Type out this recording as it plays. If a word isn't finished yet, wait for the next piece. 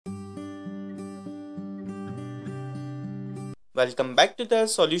Welcome back to the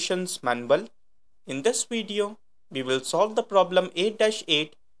Solutions Manual. In this video, we will solve the problem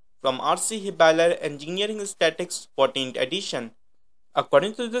 8-8 from RC Hibbeler Engineering Statics 14th edition.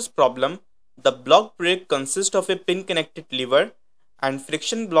 According to this problem, the block brake consists of a pin-connected lever and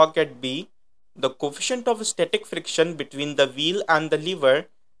friction block at B. The coefficient of static friction between the wheel and the lever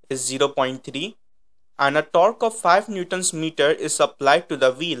is 0.3 and a torque of 5 newtons meter is applied to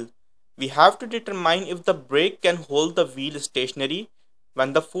the wheel. We have to determine if the brake can hold the wheel stationary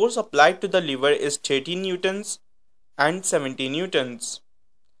when the force applied to the lever is 30 newtons and 70 newtons.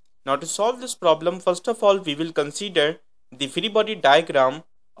 Now to solve this problem, first of all we will consider the free body diagram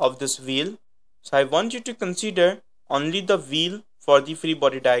of this wheel. So I want you to consider only the wheel for the free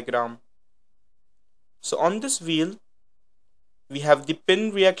body diagram. So on this wheel we have the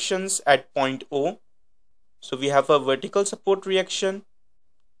pin reactions at point O. So we have a vertical support reaction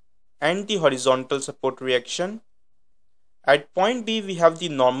and the horizontal support reaction. At point B we have the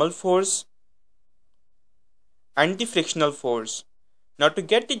normal force and the frictional force. Now to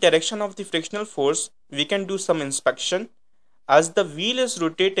get the direction of the frictional force, we can do some inspection. As the wheel is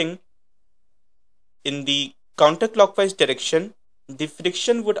rotating in the counterclockwise direction, the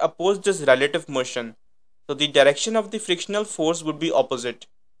friction would oppose this relative motion. So the direction of the frictional force would be opposite.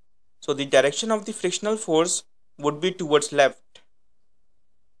 So the direction of the frictional force would be towards left.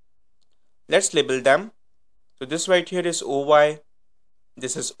 Let's label them. So this right here is OY,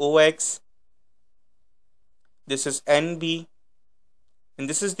 this is OX, this is NB, and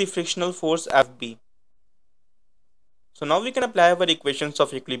this is the frictional force FB. So now we can apply our equations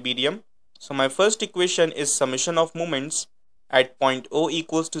of equilibrium. So my first equation is summation of moments at point O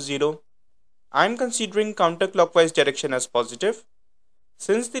equals to 0. I am considering counterclockwise direction as positive.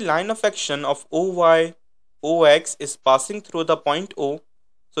 Since the line of action of OY, OX is passing through the point O,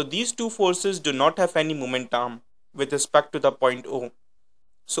 so these two forces do not have any moment arm with respect to the point O.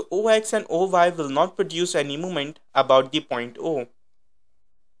 So OX and OY will not produce any moment about the point O.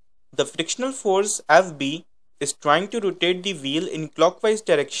 The frictional force FB is trying to rotate the wheel in clockwise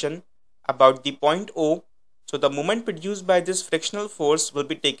direction about the point O. So the moment produced by this frictional force will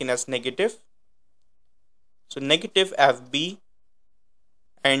be taken as negative. So negative FB,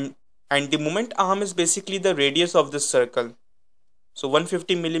 and the moment arm is basically the radius of this circle. So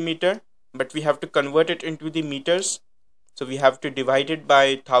 150 millimeter, but we have to convert it into the meters. So we have to divide it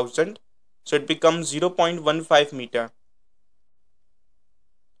by 1000. So it becomes 0.15 meter.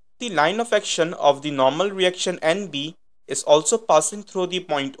 The line of action of the normal reaction NB is also passing through the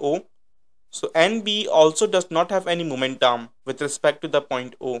point O. So NB also does not have any moment arm with respect to the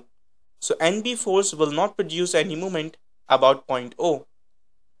point O. So NB force will not produce any moment about point O.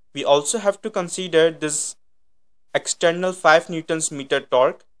 We also have to consider this external 5 newtons meter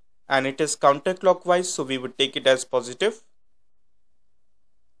torque, and it is counterclockwise, so we would take it as positive,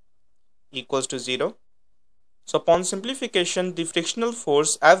 equals to 0. So upon simplification, the frictional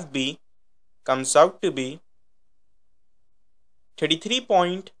force FB comes out to be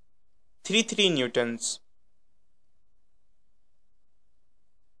 33.33 newtons.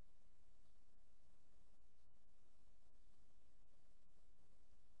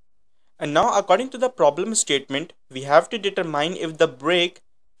 And now according to the problem statement, we have to determine if the brake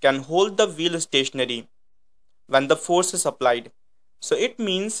can hold the wheel stationary when the force is applied. So it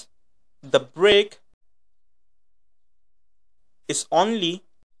means the brake is only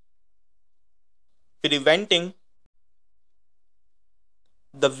preventing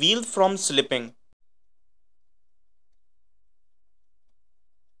the wheel from slipping.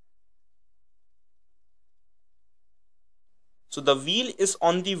 So the wheel is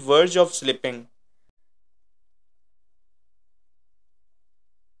on the verge of slipping.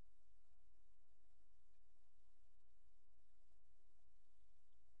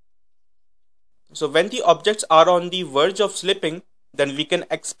 So when the objects are on the verge of slipping, then we can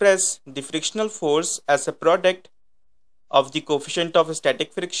express the frictional force as a product of the coefficient of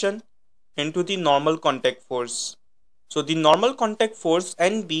static friction into the normal contact force. So the normal contact force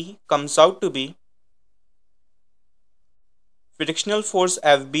NB comes out to be frictional force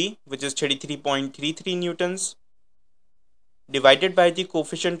FB, which is 33.33 newtons, divided by the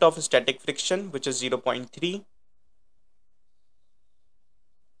coefficient of static friction, which is 0.3.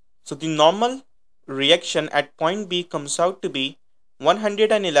 So the normal reaction at point B comes out to be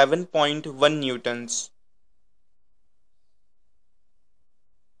 111.1 newtons.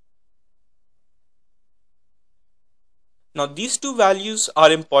 Now these two values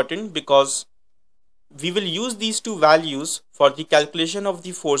are important because we will use these two values for the calculation of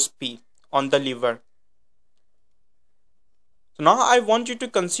the force P on the lever. So now I want you to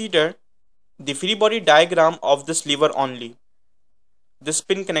consider the free body diagram of this lever only. this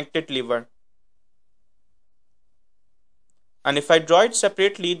pin connected lever. And if I draw it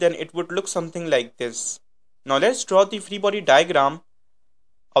separately, then it would look something like this. Now let's draw the free body diagram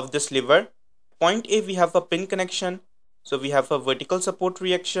of this lever. Point A, we have a pin connection. So we have a vertical support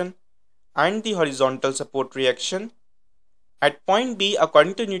reaction and the horizontal support reaction. At point B,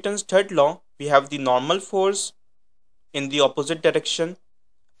 according to Newton's third law, we have the normal force in the opposite direction,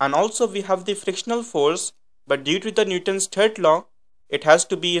 and also we have the frictional force, but due to the Newton's third law, it has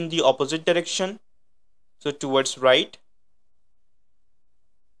to be in the opposite direction, so towards right.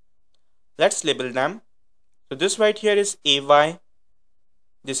 Let's label them. So this right here is AY,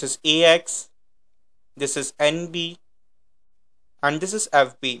 this is AX, this is NB, and this is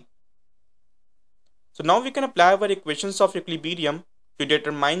FB. So now we can apply our equations of equilibrium to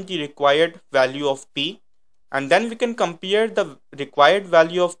determine the required value of P, and then we can compare the required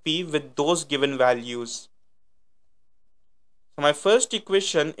value of P with those given values. So my first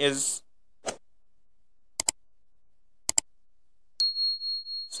equation is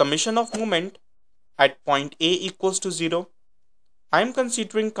summation of moment at point A equals to 0. I am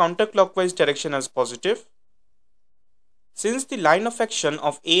considering counterclockwise direction as positive. Since the line of action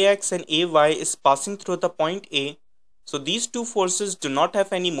of AX and AY is passing through the point A, so these two forces do not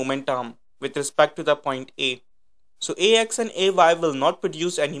have any moment arm with respect to the point A. So AX and AY will not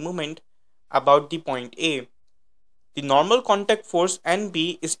produce any moment about the point A. The normal contact force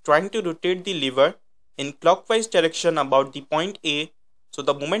NB is trying to rotate the lever in clockwise direction about the point A, so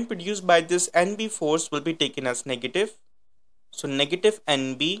the moment produced by this NB force will be taken as negative. So negative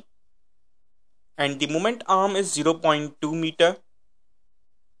NB, and the moment arm is 0.2 meter.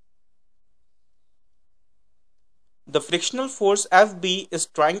 The frictional force FB is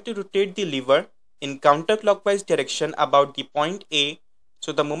trying to rotate the lever in counterclockwise direction about the point A,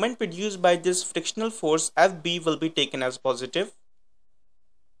 so the moment produced by this frictional force FB will be taken as positive.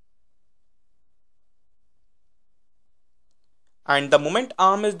 And the moment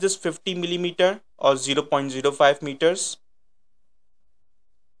arm is this 50 millimeter or 0.05 meters.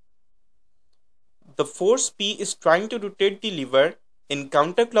 The force P is trying to rotate the lever in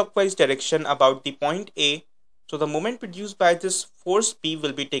counterclockwise direction about the point A, so the moment produced by this force P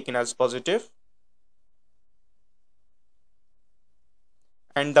will be taken as positive.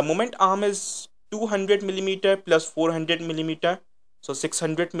 And the moment arm is 200 millimeter plus 400 millimeter, so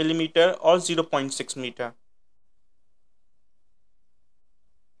 600 millimeter or 0.6 meter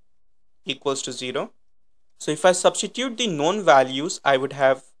equals to 0. So if I substitute the known values, I would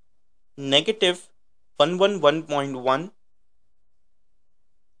have negative 111.1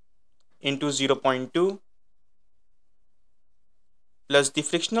 into 0.2 plus the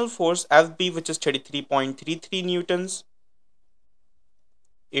frictional force FB, which is 33.33 newtons,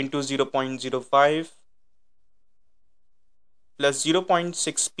 into 0.05 plus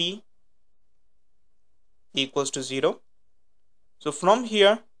 0.6 P equals to 0. So from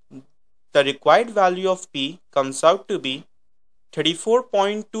here, the required value of P comes out to be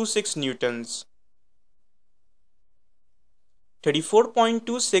 34.26 newtons.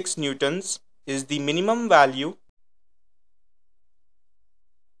 34.26 newtons is the minimum value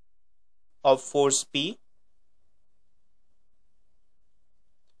of force P.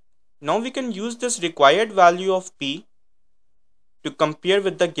 Now we can use this required value of P to compare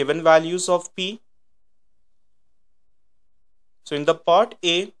with the given values of P. So in the part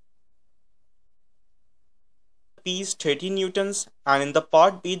A, P is 30 newtons, and in the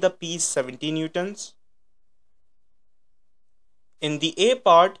part B, the P is 70 newtons. In the A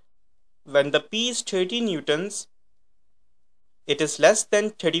part, when the P is 30 newtons, it is less than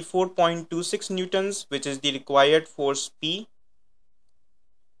 34.26 newtons, which is the required force P.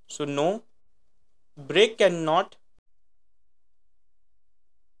 So no, brake cannot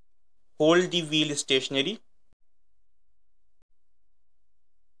hold the wheel stationary.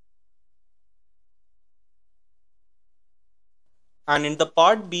 And in the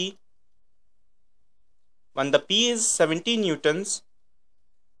part B, when the P is 70 newtons,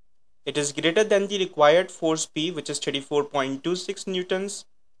 it is greater than the required force P, which is 34.26 newtons.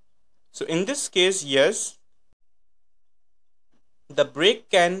 So in this case, yes, the brake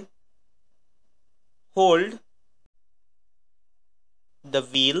can hold the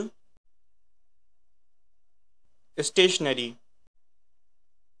wheel stationary.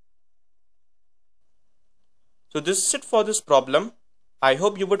 So this is it for this problem. I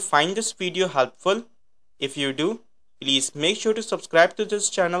hope you would find this video helpful. If you do, please make sure to subscribe to this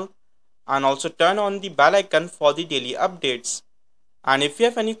channel and also turn on the bell icon for the daily updates. And if you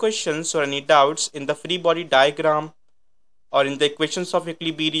have any questions or any doubts in the free body diagram or in the equations of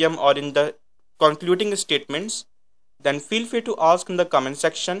equilibrium or in the concluding statements, then feel free to ask in the comment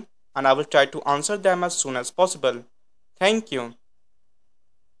section and I will try to answer them as soon as possible. Thank you.